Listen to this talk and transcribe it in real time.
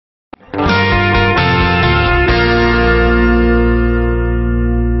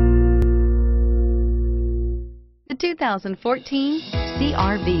2014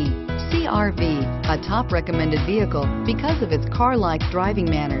 CR-V. CR-V, a top recommended vehicle because of its car-like driving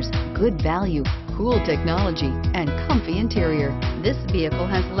manners, good value, cool technology, and comfy interior. This vehicle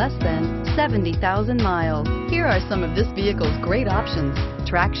has less than 70,000 miles. Here are some of this vehicle's great options: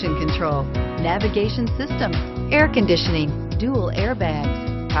 traction control, navigation system, air conditioning, dual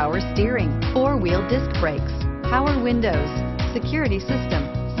airbags, power steering, four-wheel disc brakes, power windows, security system,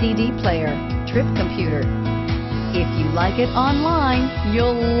 CD player, trip computer. If you like it online,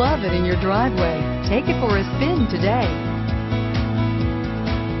 you'll love it in your driveway. Take it for a spin today.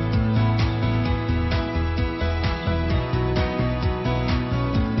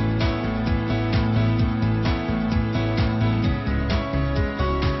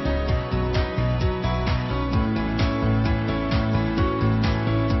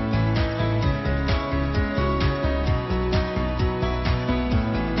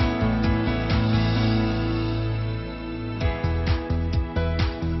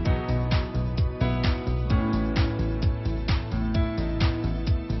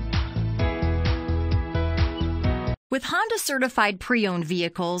 With Honda certified pre-owned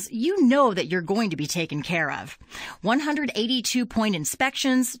vehicles, you know that you're going to be taken care of. 182-point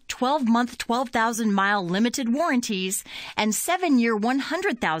inspections, 12-month, 12,000-mile limited warranties, and 7-year,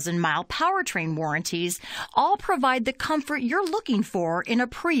 100,000-mile powertrain warranties all provide the comfort you're looking for in a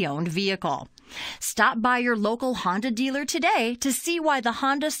pre-owned vehicle. Stop by your local Honda dealer today to see why the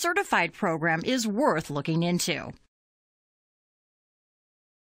Honda certified program is worth looking into.